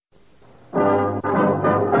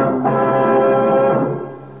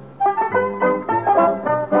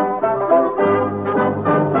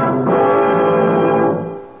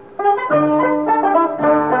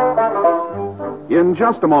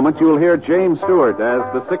just a moment, you'll hear James Stewart as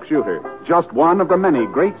the six-shooter, just one of the many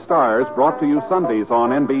great stars brought to you Sundays on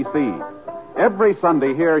NBC. Every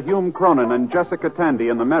Sunday, hear Hume Cronin and Jessica Tandy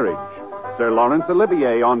in The Marriage, Sir Laurence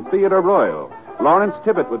Olivier on Theatre Royal, Lawrence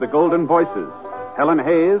Tibbett with the Golden Voices, Helen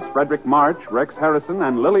Hayes, Frederick March, Rex Harrison,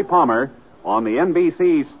 and Lily Palmer on the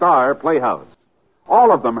NBC Star Playhouse.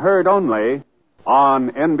 All of them heard only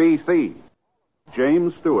on NBC.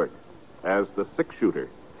 James Stewart as the six-shooter.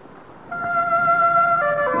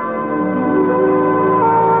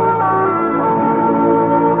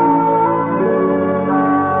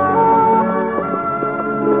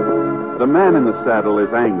 The man in the saddle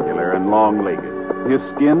is angular and long-legged. His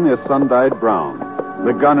skin is sun-dyed brown.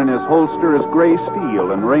 The gun in his holster is gray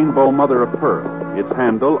steel and rainbow mother of pearl, its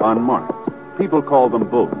handle unmarked. People call them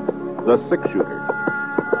both the six-shooter.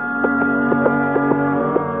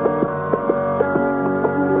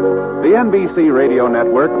 The NBC Radio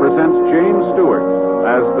Network presents James Stewart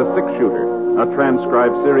as the six-shooter, a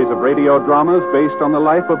transcribed series of radio dramas based on the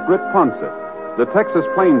life of Britt Ponsett, the Texas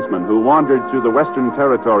plainsman who wandered through the Western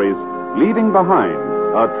Territories, leaving behind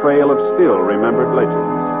a trail of still-remembered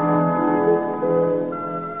legends.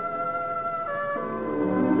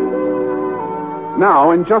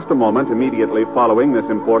 Now, in just a moment, immediately following this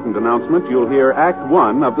important announcement, you'll hear Act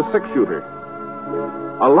One of The Six-Shooter.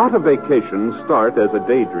 A lot of vacations start as a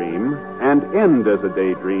daydream and end as a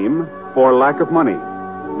daydream for lack of money.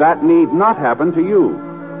 That need not happen to you.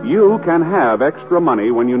 You can have extra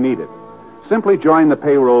money when you need it. Simply join the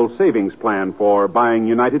payroll savings plan for buying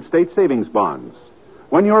United States savings bonds.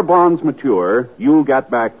 When your bonds mature, you'll get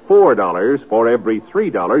back $4 for every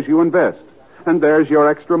 $3 you invest. And there's your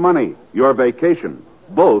extra money, your vacation,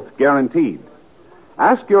 both guaranteed.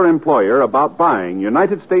 Ask your employer about buying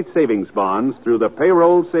United States savings bonds through the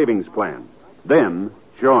payroll savings plan. Then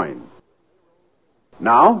join.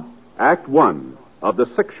 Now, Act One of The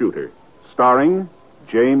Six-Shooter, starring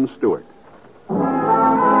James Stewart.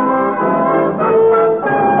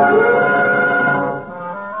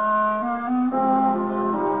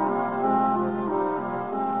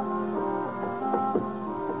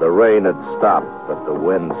 The rain had stopped, but the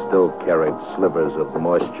wind still carried slivers of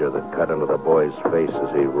moisture that cut into the boy's face as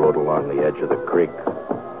he rode along the edge of the creek.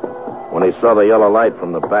 When he saw the yellow light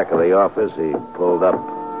from the back of the office, he pulled up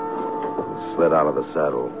and slid out of the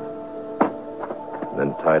saddle.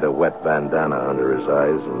 Then tied a wet bandana under his eyes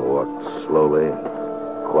and walked slowly,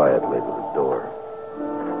 quietly to the door.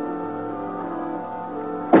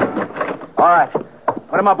 All right.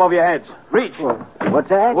 Put them up over your heads. Reach. What's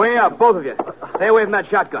that? Way up, both of you. Stay away from that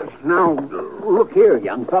shotgun. Now, look here,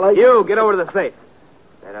 young fella. You, get over to the safe.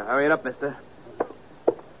 Better hurry it up, mister.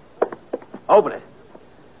 Open it.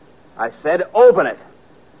 I said open it.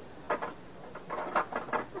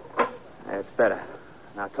 That's better.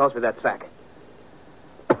 Now toss me that sack.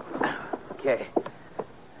 Okay.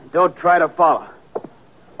 Don't try to follow.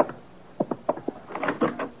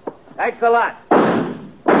 Thanks a lot.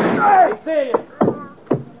 I see you.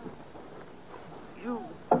 You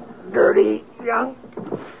dirty young.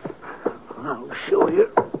 I'll show you.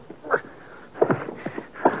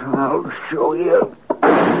 I'll show you.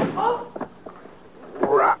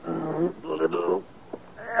 Rotten little...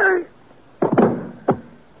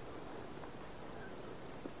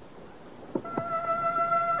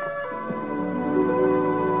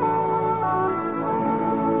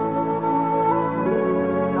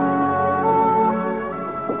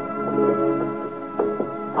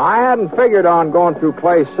 I hadn't figured on going through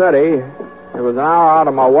Clay City. It was an hour out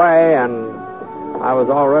of my way, and I was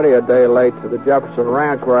already a day late to the Jefferson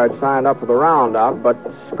Ranch where I'd signed up for the roundup, but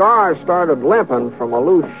scars started limping from a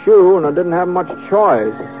loose shoe, and I didn't have much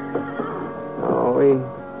choice. So we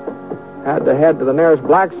had to head to the nearest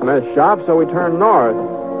blacksmith shop, so we turned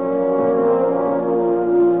north.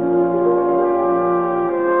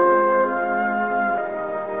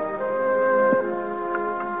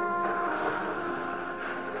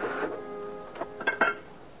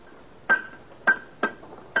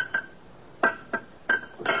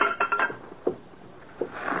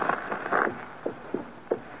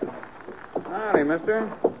 Howdy, mister.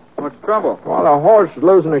 What's the trouble? Well, the horse is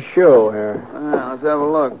losing a shoe here. Well, let's have a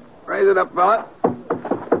look. Raise it up, fella.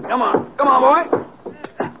 Come on, boy.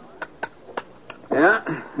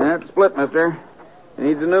 Yeah, that's split, mister. He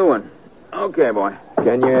needs a new one. Okay, boy.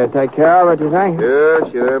 Can you take care of it, you think?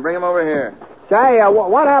 Sure. Bring him over here. Say,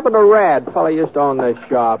 what happened to Red? Fella used to own this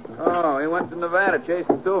shop. Oh, he went to Nevada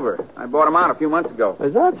chasing silver. I bought him out a few months ago.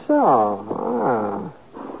 Is that so? Ah.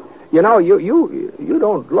 You know, you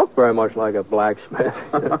don't look very much like a blacksmith.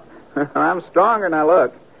 I'm stronger than I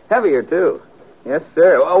look. Heavier, too. Yes,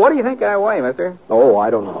 sir. Well, what do you think I weigh, mister? Oh, I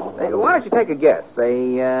don't know. Hey, why don't you take a guess?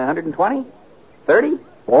 Say 120? 30?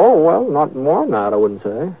 Oh, well, not more than that, I wouldn't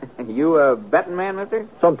say. You a betting man, mister?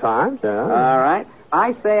 Sometimes, yeah. All right.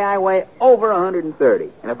 I say I weigh over 130.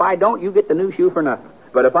 And if I don't, you get the new shoe for nothing.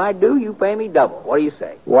 But if I do, you pay me double. What do you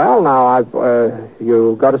say? Well, now,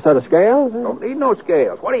 you got a set of scales? Don't need no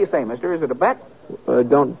scales. What do you say, mister? Is it a bet?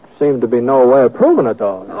 Don't seem to be no way of proving it,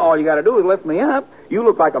 though. All you got to do is lift me up. You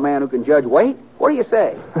look like a man who can judge weight. What do you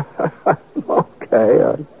say?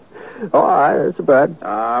 Okay. All right, it's a bet.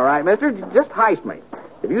 All right, mister. Just heist me.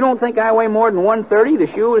 If you don't think I weigh more than 130,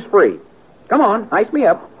 the shoe is free. Come on, heist me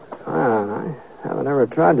up. I haven't ever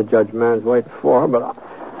tried to judge man's weight before, but...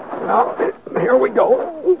 Well, here we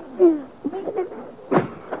go.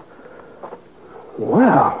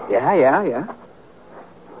 Wow. Yeah.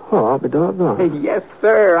 Well, I'll be doggone. Yes,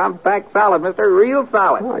 sir. I'm packed solid, mister. Real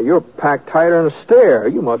solid. Oh, you're packed tighter than a steer.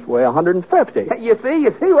 You must weigh 150. You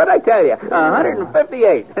see what I tell you?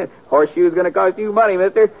 158. Horseshoe's going to cost you money,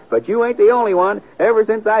 mister. But you ain't the only one. Ever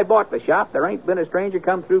since I bought the shop, there ain't been a stranger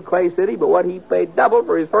come through Clay City but what he paid double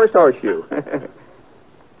for his first horseshoe.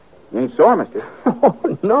 You ain't sore, mister?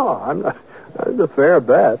 Oh, no, I'm not. That's a fair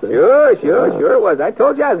bet. Sure it was. I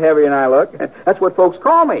told you I was heavier than I look. That's what folks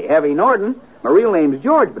call me, Heavy Norton. My real name's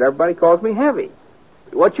George, but everybody calls me Heavy.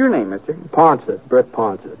 What's your name, mister? Ponsett, Britt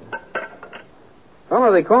Ponsett.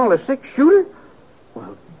 Oh, they call a six-shooter?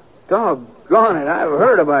 Well, doggone it, I've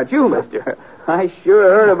heard about you, mister. I sure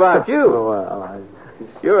heard about you. Well, I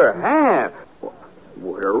sure have.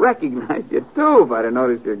 Would have recognized you, too, if I'd have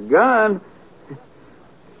noticed your gun.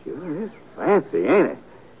 Sure is fancy, ain't it?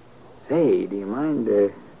 Say, do you mind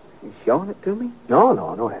showing it to me?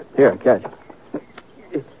 No. Here, catch it.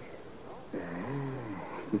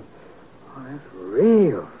 Oh, that's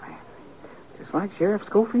real fancy. Just like Sheriff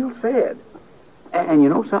Schofield said. And you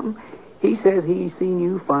know something? He says he's seen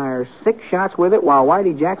you fire 6 shots with it while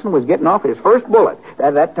Whitey Jackson was getting off his first bullet.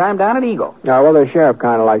 That time down at Eagle. Yeah, well, the sheriff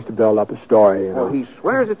kind of likes to build up a story, you know. Well, he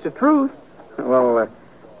swears it's the truth. Well,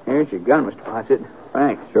 here's your gun, Mr. Fawcett.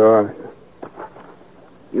 Thanks. Sure.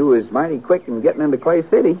 You was mighty quick in getting into Clay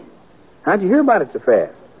City. How'd you hear about it so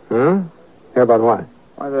fast? Hear about what?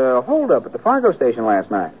 Why, the holdup at the Fargo station last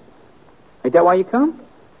night. Ain't that why you come?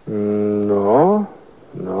 No,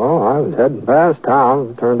 I was heading past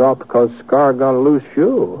town. It turned out because Scar got a loose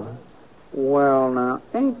shoe. Well, now,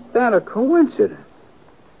 ain't that a coincidence?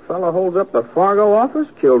 Fellow holds up the Fargo office,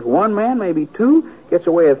 kills one man, maybe 2, gets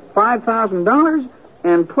away with $5,000,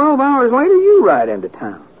 and 12 hours later you ride into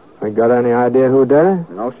town. You got any idea who did it?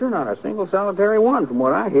 No, sir, not a single solitary one from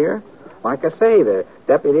what I hear. Like I say, the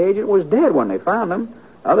deputy agent was dead when they found him.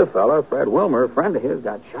 Other fellow, Fred Wilmer, a friend of his,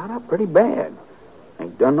 got shot up pretty bad.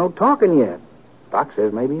 Ain't done no talking yet. Doc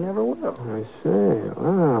says maybe he never will. I see.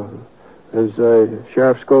 Wow. Does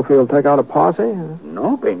Sheriff Schofield take out a posse?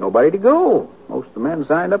 Nope, ain't nobody to go. Most of the men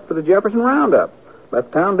signed up for the Jefferson Roundup.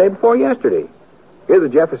 Left town day before yesterday. Here's the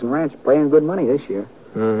Jefferson Ranch paying good money this year.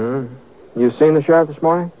 Mm-hmm. You seen the sheriff this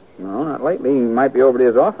morning? No, not lately. He might be over to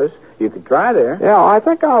his office. You could try there. Yeah, I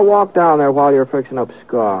think I'll walk down there while you're fixing up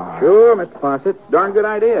Scar. Sure, Mr. Fawcett. Darn good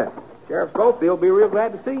idea. Sheriff Schofield will be real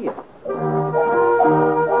glad to see you.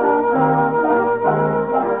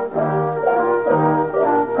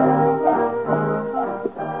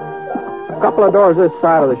 A couple of doors this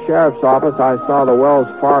side of the sheriff's office, I saw the Wells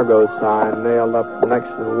Fargo sign nailed up next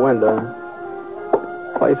to the window.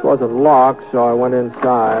 The place wasn't locked, so I went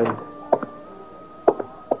inside.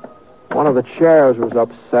 One of the chairs was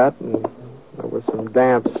upset, and there were some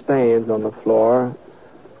damp stains on the floor.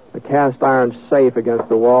 The cast iron safe against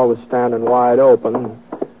the wall was standing wide open,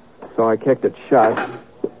 so I kicked it shut.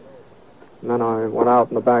 And then I went out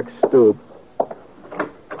in the back stoop.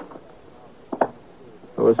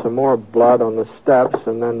 There was some more blood on the steps,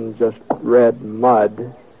 and then just red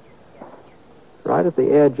mud. Right at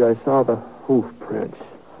the edge, I saw the hoof prints.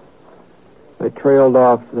 They trailed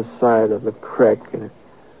off the side of the creek, and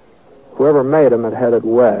whoever made them had headed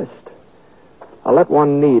west. I let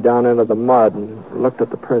one knee down into the mud and looked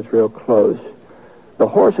at the prints real close. The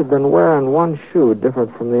horse had been wearing one shoe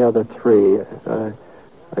different from the other 3.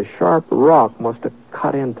 A sharp rock must have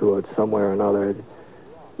cut into it somewhere or another.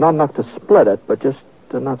 Not enough to split it, but just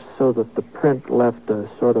enough so that the print left a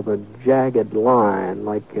sort of a jagged line,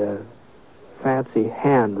 like fancy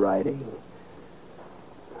handwriting.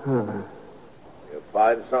 You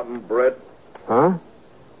find something, Britt? Huh?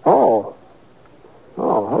 Oh,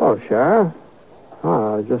 hello, Sheriff. I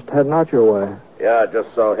was just heading out your way. Yeah, I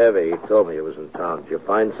just saw Heavy. He told me he was in town. Did you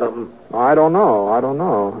find something? I don't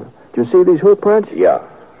know. Did you see these hoof prints? Yeah.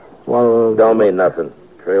 Well, Don't mean nothing.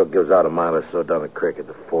 Trail gives out a mile or so down the creek at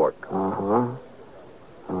the fork. Uh-huh.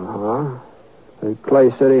 Uh-huh. Has Clay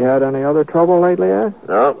City had any other trouble lately, Ed?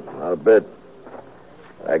 No, not a bit.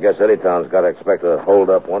 I guess any town's got to expect a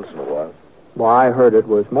hold-up once in a while. Well, I heard it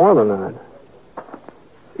was more than that.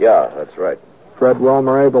 Yeah, that's right. Fred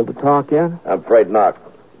Wilmer able to talk yet? I'm afraid not.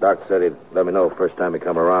 Doc said he'd let me know first time he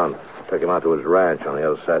come around. Took him out to his ranch on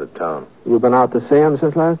the other side of town. You been out to see him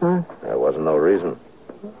since last night? There wasn't no reason.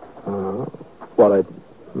 Well, it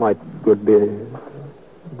might be a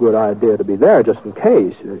good idea to be there just in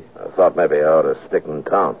case. I thought maybe I ought to stick in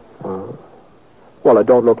town. Well, it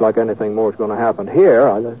don't look like anything more is going to happen here.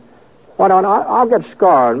 Why don't I'll get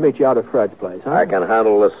Scar and meet you out at Fred's place, huh? I can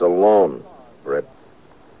handle this alone, Britt.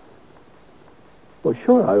 Well,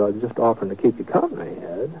 sure. I was just offering to keep you company,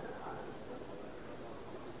 Ed.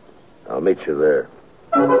 I'll meet you there.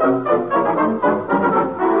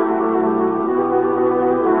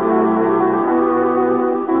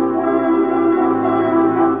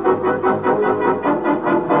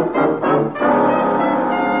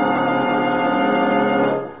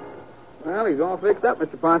 Well, he's all fixed up,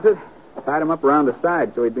 Mr. Ponset. Tied him up around the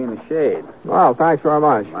side so he'd be in the shade. Well, thanks very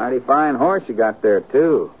much. Mighty fine horse you got there,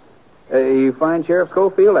 too. You find Sheriff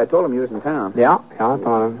Schofield? I told him you was in town. Yeah, I found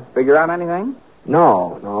him. Figure out anything?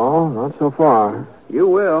 No, not so far. You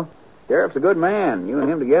will. Sheriff's a good man. You and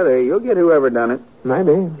him together, you'll get whoever done it.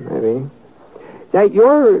 Maybe. Say,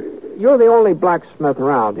 you're the only blacksmith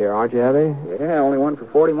around here, aren't you, Heavy? Yeah, only one for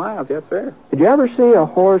 40 miles, yes, sir. Did you ever see a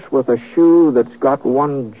horse with a shoe that's got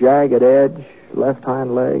one jagged edge, left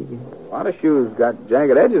hind leg? A lot of shoes got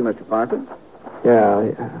jagged edges, Mr. Ponset.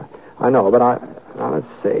 Yeah, I know, but now let's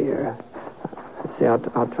see here. Let's see,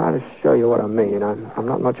 I'll try to show you what I mean. I'm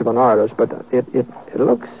not much of an artist, but it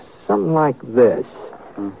looks something like this.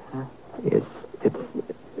 Mm-hmm. It's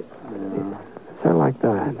sort of like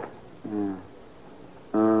that. Yeah.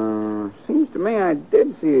 Seems to me I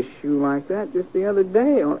did see a shoe like that just the other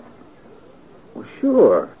day. Well,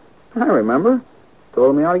 sure. I remember.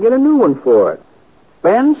 Told me I ought to get a new one for it.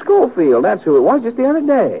 Ben Schofield, that's who it was just the other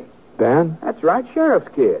day. Ben? That's right, Sheriff's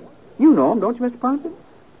kid. You know him, don't you, Mr. Ponset?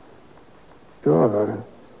 Sure.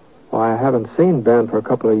 Well, I haven't seen Ben for a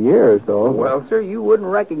couple of years, though. Well, sir, you wouldn't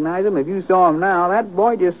recognize him if you saw him now. That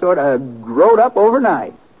boy just sort of growed up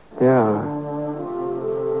overnight. Yeah.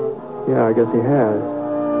 Yeah, I guess he has.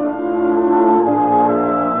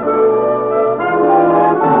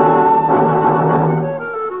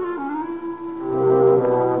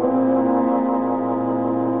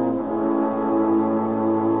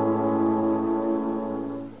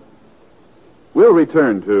 We'll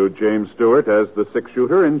return to James Stewart as the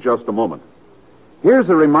six-shooter in just a moment. Here's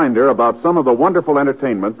a reminder about some of the wonderful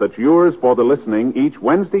entertainment that's yours for the listening each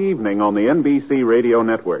Wednesday evening on the NBC Radio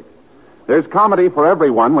Network. There's comedy for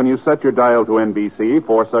everyone when you set your dial to NBC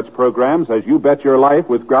for such programs as You Bet Your Life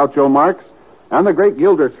with Groucho Marx and The Great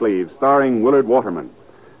Gildersleeve starring Willard Waterman.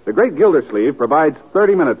 The Great Gildersleeve provides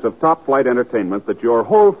 30 minutes of top-flight entertainment that your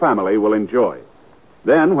whole family will enjoy.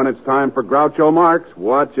 Then, when it's time for Groucho Marx,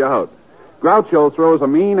 watch out. Groucho throws a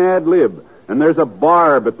mean ad lib, and there's a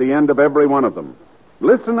barb at the end of every one of them.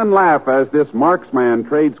 Listen and laugh as this Marksman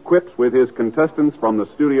trades quips with his contestants from the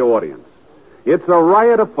studio audience. It's a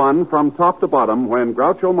riot of fun from top to bottom when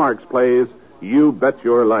Groucho Marx plays You Bet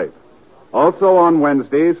Your Life. Also on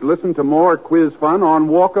Wednesdays, listen to more quiz fun on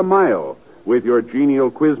Walk a Mile with your genial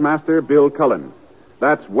quizmaster, Bill Cullen.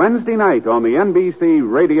 That's Wednesday night on the NBC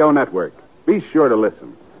Radio Network. Be sure to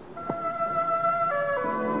listen.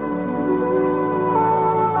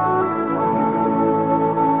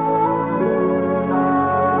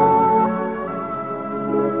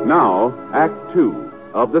 Now, Act 2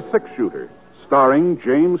 of The Six-Shooter, starring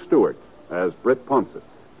James Stewart as Britt Ponset.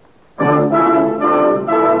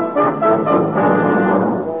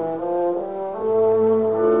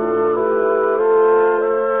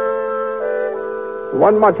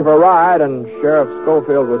 Wasn't much of a ride, and Sheriff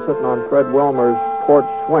Schofield was sitting on Fred Wilmer's porch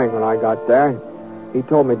swing when I got there. He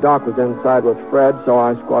told me Doc was inside with Fred, so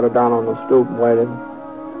I squatted down on the stoop and waited.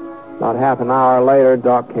 About half an hour later,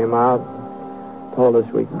 Doc came out, told us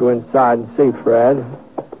we could go inside and see Fred.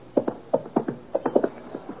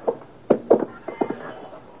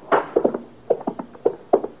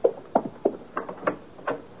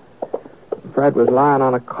 Fred was lying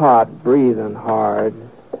on a cot, breathing hard.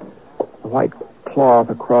 The white cloth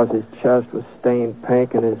across his chest was stained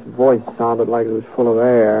pink, and his voice sounded like it was full of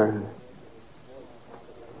air.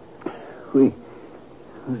 We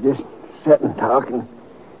was just sitting talking,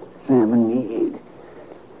 Sam and me.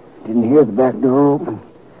 Didn't hear the back door open.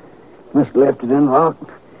 Must have left it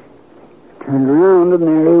unlocked. Turned around, and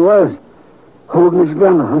there he was, holding his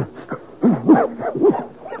gun on.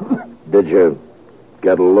 Did you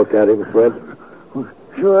get a look at him, Fred?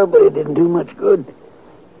 Sure, but it didn't do much good.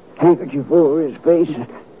 Handkerchief over his face.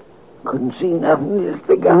 Couldn't see nothing, just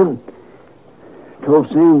the gun. Told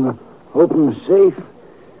Sam to open the safe.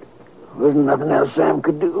 Wasn't nothing else Sam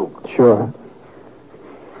could do. Sure.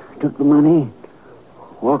 Took the money,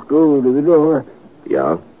 walked over to the door,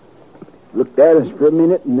 Yeah? looked at us for a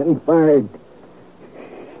minute, and then fired.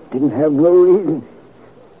 Didn't have no reason.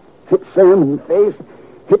 Hit Sam in the face,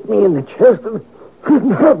 hit me in the chest, and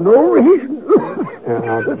didn't have no reason.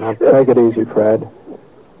 Now take it easy, Fred.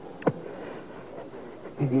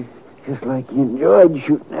 It's just like he enjoyed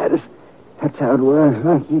shooting at us. That's how it was,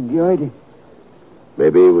 like he enjoyed it.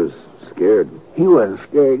 Maybe he was scared. He wasn't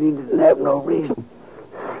scared. He didn't have no reason.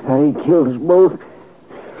 Thought he killed us both.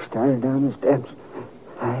 Started down the steps.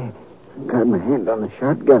 I got my hand on the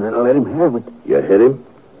shotgun and let him have it. You hit him?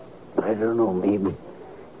 I don't know, maybe.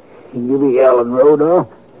 He gave a yell and rode off.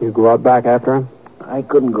 You go out back after him? I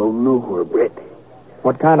couldn't go nowhere, Brett.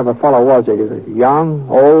 What kind of a fellow was he? Young?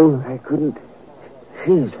 Old? I couldn't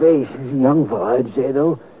see his face. He's a young fellow, I'd say,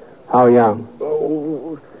 though. How young?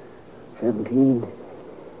 Oh, 17,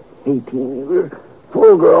 18. He was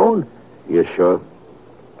full grown. You sure?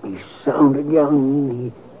 He sounded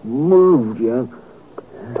young. He moved young.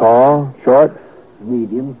 Tall? Short?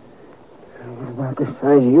 Medium. About the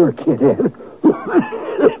size of your kid, Ed.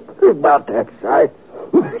 About that size.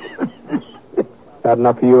 That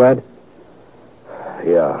enough for you, Ed?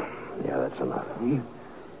 Yeah, that's enough.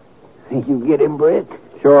 Think you get him, Brett?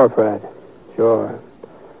 Sure, Fred. Sure,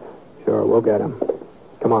 we'll get him.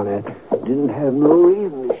 Come on, Ed. Didn't have no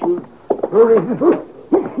reason to shoot. No reason.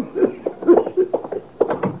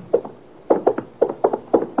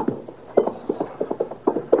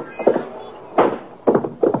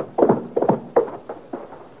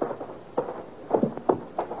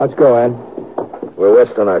 Let's go, Ed. We're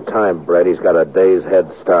wasting our time, Brett. He's got a day's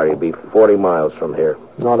head start. He'll be 40 miles from here.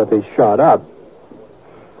 Not if he's shot up.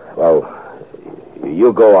 Well,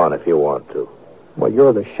 you go on if you want to. Well,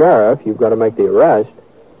 you're the sheriff. You've got to make the arrest.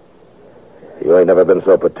 You ain't never been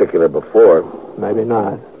so particular before. Maybe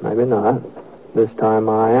not. This time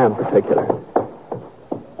I am particular.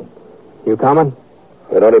 You coming?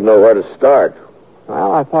 We don't even know where to start.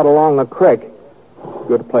 Well, I thought along the creek.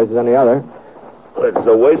 Good place as any other. It's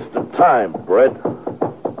a waste of time, Brett.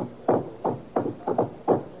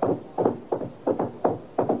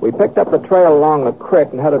 We picked up the trail along the creek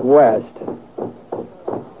and headed west.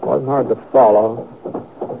 Wasn't hard to follow.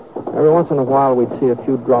 Every once in a while, we'd see a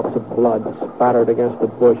few drops of blood spattered against the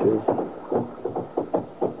bushes.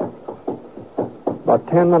 About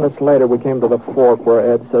 10 minutes later, we came to the fork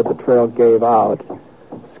where Ed said the trail gave out.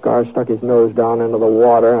 Scar stuck his nose down into the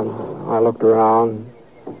water, and I looked around.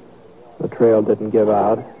 The trail didn't give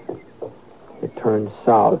out. It turned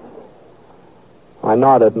south. I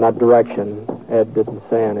nodded in that direction. Ed didn't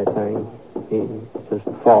say anything. He just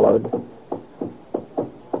followed.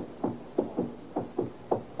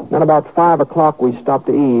 Then about 5 o'clock, we stopped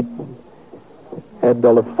to eat. Ed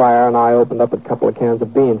built a fire, and I opened up a couple of cans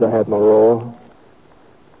of beans I had in my roll.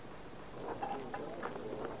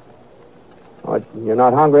 Oh, you're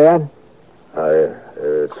not hungry, Ed?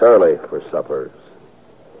 It's early for supper.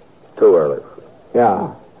 It's too early.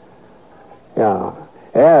 Yeah.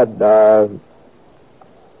 Ed,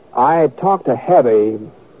 I talked to Heavy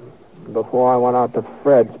before I went out to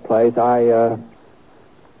Fred's place. I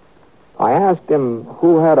asked him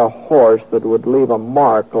who had a horse that would leave a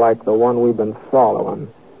mark like the one we've been following.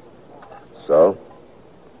 So?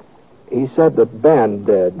 He said that Ben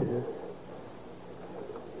did.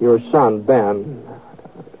 Your son, Ben.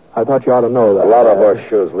 I thought you ought to know that. A lot of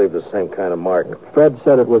horseshoes leave the same kind of mark. Fred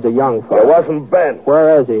said it was a young fellow. It wasn't Ben.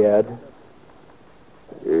 Where is he, Ed?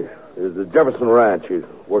 He's at the Jefferson Ranch. He's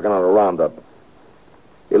working on a roundup.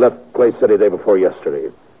 He left Clay City day before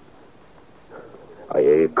yesterday.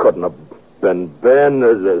 He couldn't have been Ben.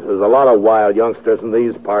 There's a lot of wild youngsters in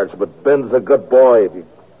these parts, but Ben's a good boy. He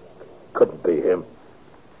couldn't be him.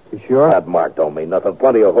 You sure? That mark don't mean nothing.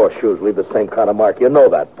 Plenty of horseshoes leave the same kind of mark. You know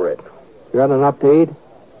that, Britt. You got enough to eat?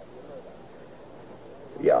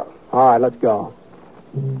 Yeah. All right, let's go.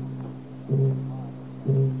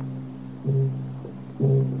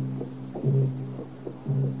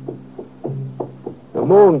 The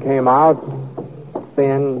moon came out,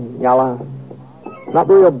 thin, yellow. Not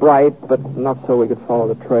real bright, but enough so we could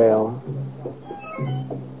follow the trail.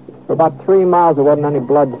 For about 3 miles, there wasn't any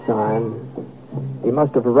blood sign. He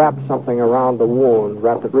must have wrapped something around the wound,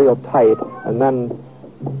 wrapped it real tight, and then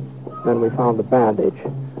we found the bandage.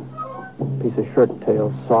 A piece of shirt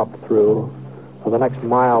tail sopped through. For the next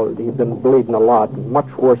mile, he'd been bleeding a lot, much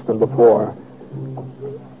worse than before.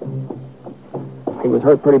 He was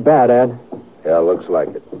hurt pretty bad, Ed. Yeah, looks like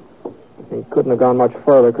it. He couldn't have gone much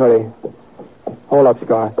further, could he? Hold up,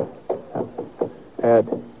 Scar. Ed.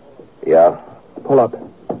 Yeah? Pull up.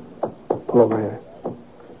 Pull over here.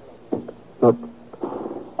 Look.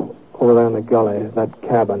 Over there in the gully, that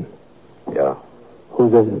cabin. Yeah.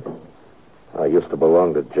 Whose is it? I used to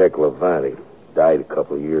belong to Jake Levant. He died a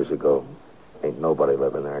couple of years ago. Ain't nobody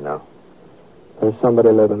living there now. There's somebody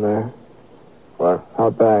living there. What?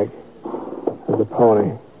 Out back. There's a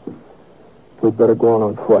pony. We'd better go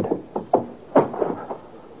on foot.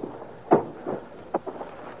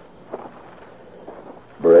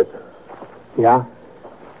 Britt, Yeah?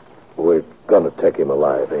 we're gonna take him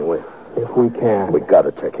alive, ain't we? If we can. We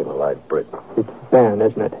gotta take him alive, Britt. It's Ben,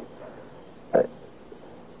 isn't it?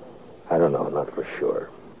 I don't know, not for sure.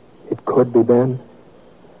 It could be Ben.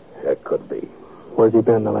 It could be. Where's he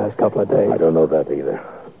been the last couple of days? I don't know that either.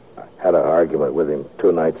 I had an argument with him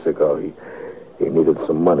 2 nights ago. He needed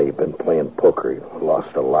some money. He'd been playing poker. He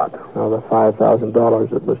lost a lot. Oh, the $5,000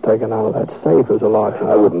 that was taken out of that safe is a lot.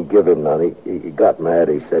 I wouldn't give him none. He got mad.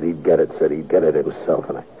 He said he'd get it. Said he'd get it himself.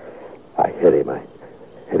 And I hit him. I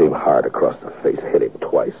hit him hard across the face. Hit him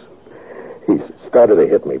twice. He started to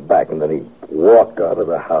hit me back, and then he walked out of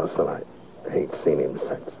the house, and I ain't seen him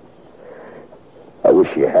since. I wish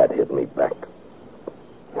he had hit me back.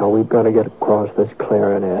 Now, we've got to get across this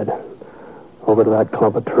clearing, Ed. Over to that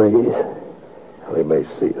clump of trees. They may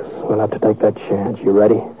see us. We'll have to take that chance. You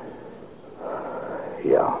ready?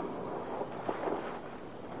 Yeah.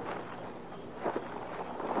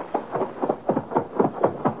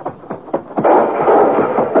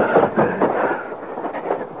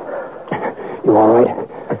 You all right?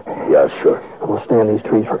 Yeah, sure. We'll stay in these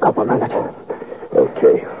trees for a couple of minutes.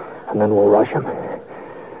 Okay. And then we'll rush him.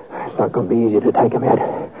 It's not going to be easy to take him, Ed,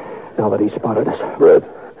 now that he's spotted us. Britt,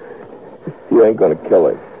 you ain't gonna kill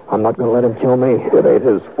him. I'm not going to let him kill me. It ain't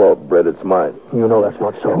his fault, Britt. It's mine. You know that's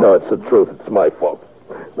not so. No, it's the truth. It's my fault.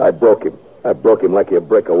 I broke him. I broke him like you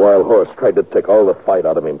break a wild horse. Tried to take all the fight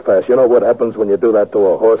out of him fast. You know what happens when you do that to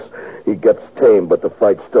a horse? He gets tame, but the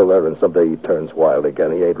fight's still there, and someday he turns wild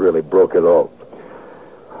again. He ain't really broke at all.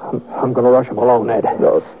 I'm going to rush him alone, Ed.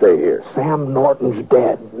 No, stay here. Sam Norton's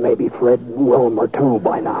dead. Maybe Fred Wilmer, too,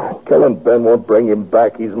 by now. Killing Ben won't bring him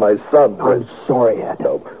back. He's my son, Britt. I'm sorry, Ed.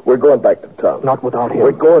 No, we're going back to town. Not without him.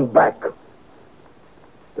 We're going back.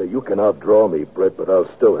 Now, you can outdraw me, Britt, but I'll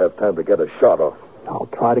still have time to get a shot off. I'll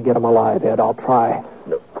try to get him alive, Ed. I'll try.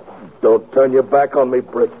 No, don't turn your back on me,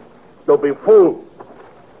 Britt. Don't be fooled.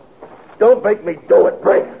 Don't make me do it,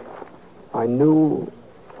 Britt. I knew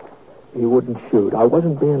he wouldn't shoot. I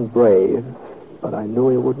wasn't being brave, but I knew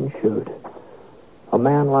he wouldn't shoot. A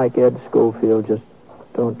man like Ed Schofield just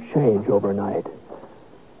don't change overnight.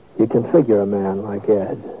 You can figure a man like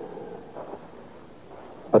Ed.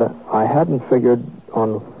 But I hadn't figured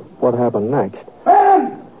on what happened next.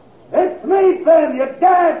 Ben! It's me, Ben! You're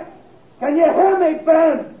dead! Can you hear me,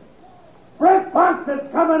 Ben? Brett Ponce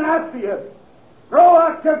is coming after you. Throw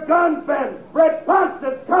out your gun, Ben. Brett Ponce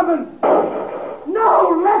is coming. No,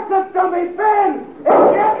 listen to me, Ben!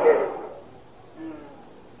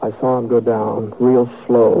 I saw him go down, real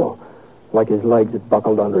slow, like his legs had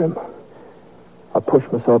buckled under him. I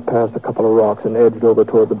pushed myself past a couple of rocks and edged over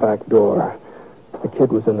toward the back door. The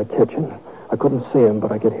kid was in the kitchen. I couldn't see him,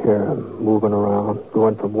 but I could hear him moving around,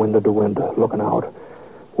 going from window to window, looking out,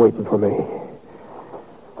 waiting for me.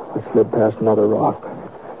 I slid past another rock.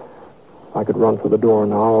 I could run for the door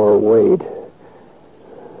now or wait.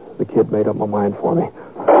 The kid made up my mind for me.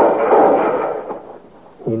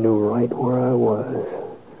 He knew right where I was.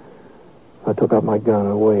 I took out my gun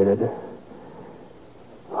and waited.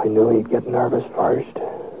 I knew he'd get nervous first.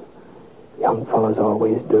 Young fellas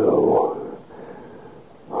always do.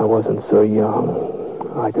 I wasn't so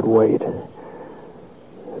young. I could wait.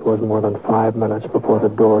 It wasn't more than 5 minutes before the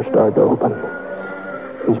door started to open.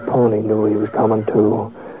 His pony knew he was coming,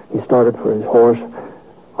 too. He started for his horse.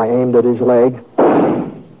 I aimed at his leg.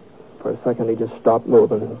 For a second, he just stopped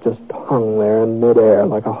moving, just hung there in midair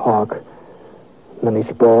like a hawk. And then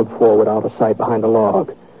he sprawled forward out of sight behind a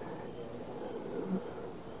log.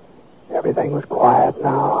 Everything was quiet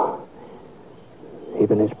now.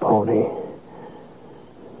 Even his pony.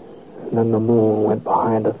 And then the moon went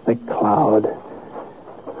behind a thick cloud.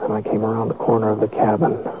 And I came around the corner of the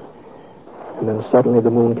cabin. And then suddenly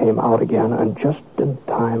the moon came out again, and just in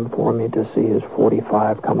time for me to see his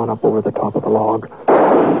 .45 coming up over the top of the log.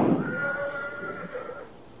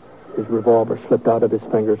 His revolver slipped out of his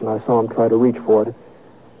fingers, and I saw him try to reach for it.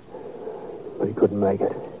 But he couldn't make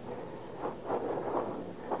it.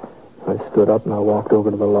 I stood up and I walked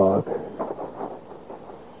over to the log.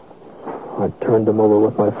 I turned him over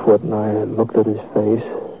with my foot, and I looked at his face.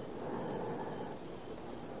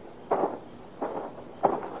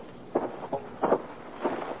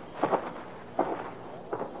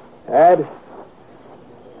 Ed?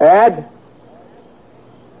 Ed?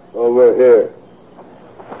 Over here.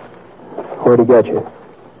 Where'd he get you?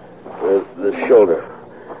 The shoulder.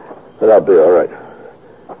 But I'll be all right.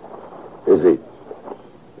 Is he...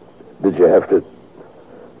 Did you have to...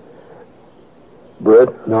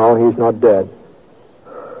 Britt? No, he's not dead.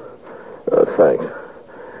 Oh, thanks.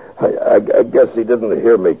 I guess he didn't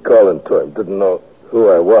hear me calling to him. Didn't know who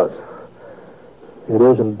I was. It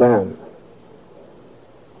isn't Ben.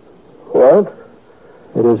 What?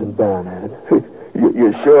 It isn't Ben, Ed.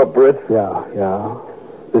 You sure, Britt? Yeah.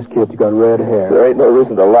 This kid's got red hair. There ain't no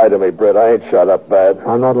reason to lie to me, Britt. I ain't shot up bad.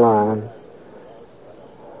 I'm not lying.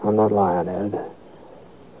 Ed.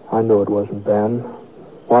 I knew it wasn't Ben.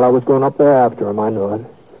 While I was going up there after him, I knew it.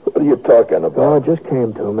 What are you talking about? Well, it just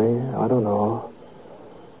came to me. I don't know.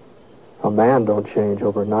 A man don't change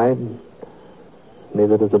overnight.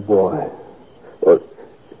 Neither does a boy. Well,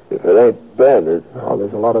 if it ain't Ben, it... Oh,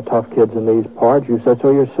 there's a lot of tough kids in these parts. You said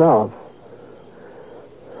so yourself.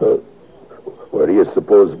 Where do you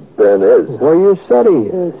suppose Ben is? Where you said he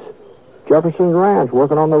is. Jefferson's Ranch,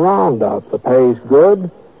 working on the roundup. The pay's good.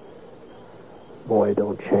 Boy,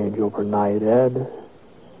 don't change overnight, Ed.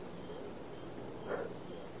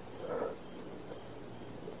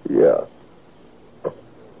 Yeah.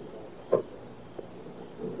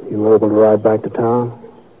 You able to ride back to town?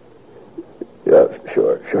 Yeah,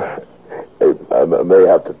 sure. Hey, I may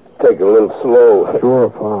have to take it a little slow. Sure,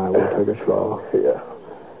 fine. We'll take it slow. Yeah.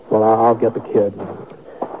 Well, I'll get the kid.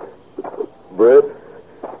 Britt?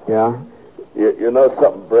 Yeah? You know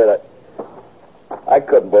something, Britt? I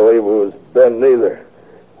couldn't believe it was Ben neither.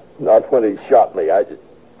 Not when he shot me. I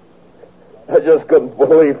just couldn't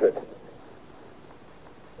believe it.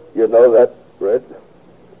 You know that, Britt?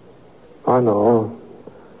 I know.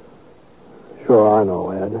 Sure, I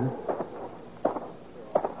know, Ed.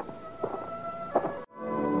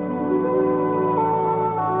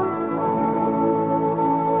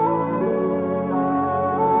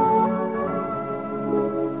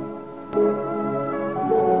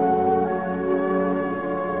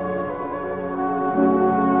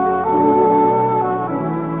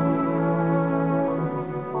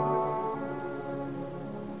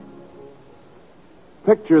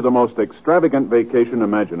 Picture the most extravagant vacation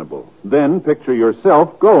imaginable. Then picture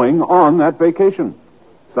yourself going on that vacation.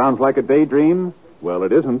 Sounds like a daydream? Well,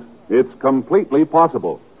 it isn't. It's completely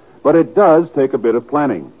possible. But it does take a bit of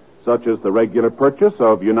planning, such as the regular purchase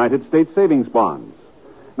of United States savings bonds.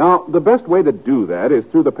 Now, the best way to do that is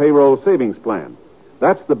through the payroll savings plan.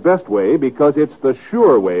 That's the best way because it's the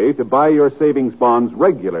sure way to buy your savings bonds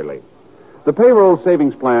regularly. The payroll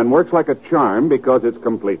savings plan works like a charm because it's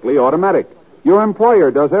completely automatic. Your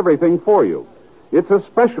employer does everything for you. It's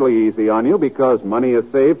especially easy on you because money is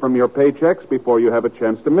saved from your paychecks before you have a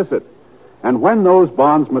chance to miss it. And when those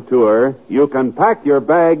bonds mature, you can pack your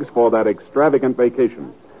bags for that extravagant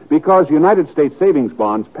vacation because United States savings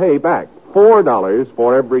bonds pay back $4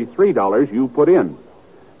 for every $3 you put in.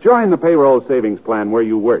 Join the payroll savings plan where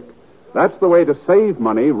you work. That's the way to save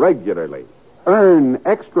money regularly. Earn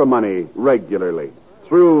extra money regularly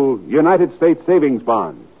through United States savings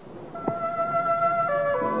bonds.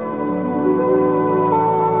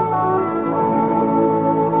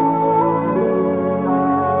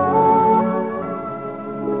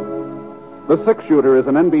 The Six Shooter is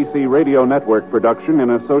an NBC Radio Network production in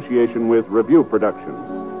association with Review Productions.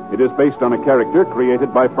 It is based on a character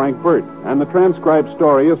created by Frank Burt, and the transcribed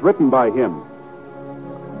story is written by him.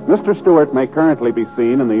 Mr. Stewart may currently be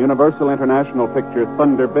seen in the Universal International picture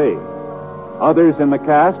Thunder Bay. Others in the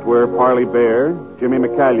cast were Parley Bear, Jimmy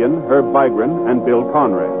McCallion, Herb Vigran, and Bill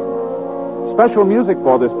Conrad. Special music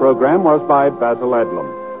for this program was by Basil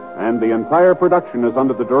Adlam, and the entire production is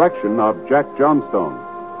under the direction of Jack Johnstone.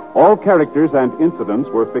 All characters and incidents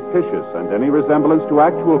were fictitious, and any resemblance to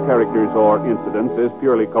actual characters or incidents is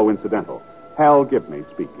purely coincidental. Hal Gibney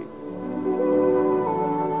speaking.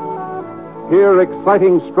 Hear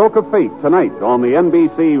Exciting Stroke of Fate tonight on the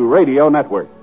NBC Radio Network.